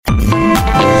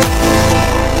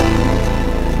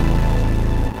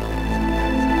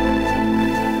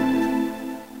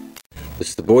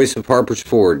voice of Harper's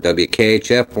Ford,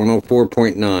 WKHF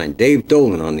 104.9. Dave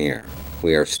Dolan on the air.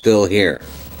 We are still here.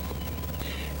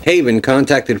 Haven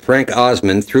contacted Frank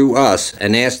Osmond through us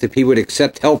and asked if he would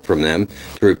accept help from them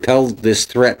to repel this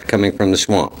threat coming from the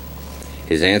swamp.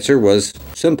 His answer was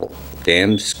simple: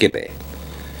 damn Skippy.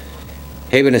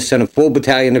 Haven has sent a full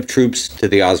battalion of troops to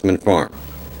the Osmond farm.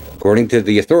 According to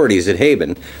the authorities at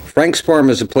Haven, Frank's farm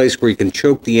is a place where he can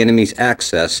choke the enemy's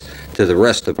access to the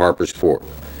rest of Harper's Ford.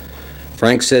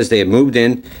 Frank says they have moved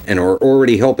in and are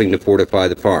already helping to fortify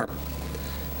the farm.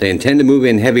 They intend to move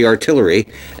in heavy artillery,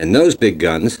 and those big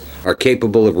guns are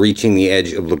capable of reaching the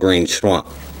edge of LaGrange Swamp.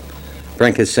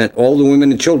 Frank has sent all the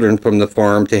women and children from the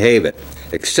farm to Haven,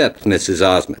 except Mrs.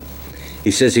 Osmond. He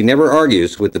says he never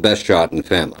argues with the best shot in the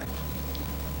family.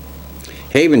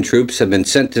 Haven troops have been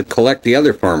sent to collect the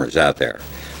other farmers out there.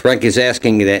 Frank is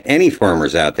asking that any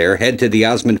farmers out there head to the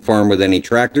Osmond farm with any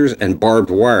tractors and barbed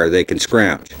wire they can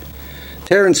scrounge.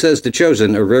 Taryn says the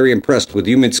Chosen are very impressed with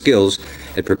human skills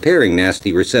at preparing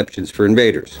nasty receptions for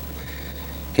invaders.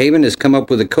 Haven has come up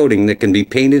with a coating that can be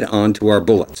painted onto our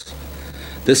bullets.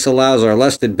 This allows our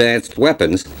less advanced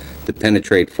weapons to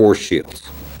penetrate force shields.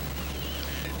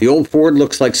 The old Ford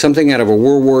looks like something out of a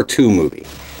World War II movie,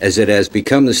 as it has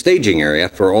become the staging area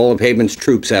for all of Haven's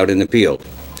troops out in the field.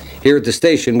 Here at the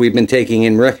station, we've been taking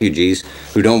in refugees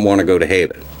who don't want to go to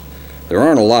Haven. There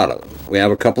aren't a lot of them. We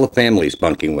have a couple of families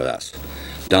bunking with us.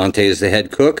 Dante is the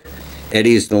head cook,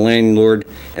 Eddie is the landlord,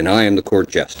 and I am the court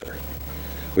jester.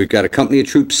 We've got a company of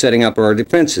troops setting up our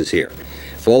defenses here.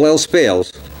 If all else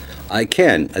fails, I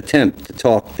can attempt to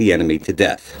talk the enemy to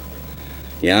death.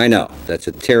 Yeah, I know, that's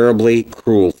a terribly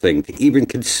cruel thing to even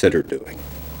consider doing.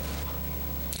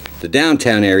 The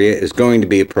downtown area is going to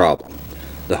be a problem.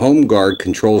 The Home Guard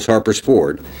controls Harper's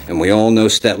Ford, and we all know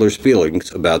Stetler's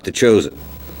feelings about the Chosen.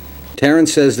 Taryn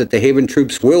says that the Haven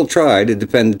troops will try to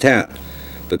defend the town,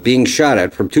 but being shot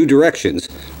at from two directions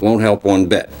won't help one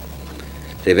bit.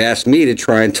 They've asked me to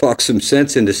try and talk some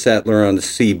sense into Stetler on the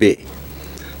CB,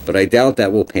 but I doubt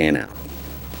that will pan out.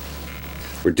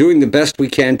 We're doing the best we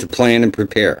can to plan and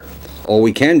prepare. All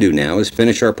we can do now is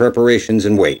finish our preparations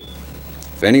and wait.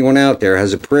 If anyone out there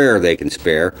has a prayer they can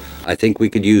spare, I think we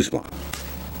could use one.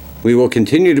 We will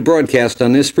continue to broadcast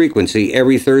on this frequency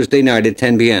every Thursday night at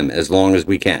 10 p.m. as long as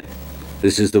we can.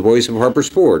 This is the voice of Harper's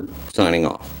Ford, signing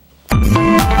off.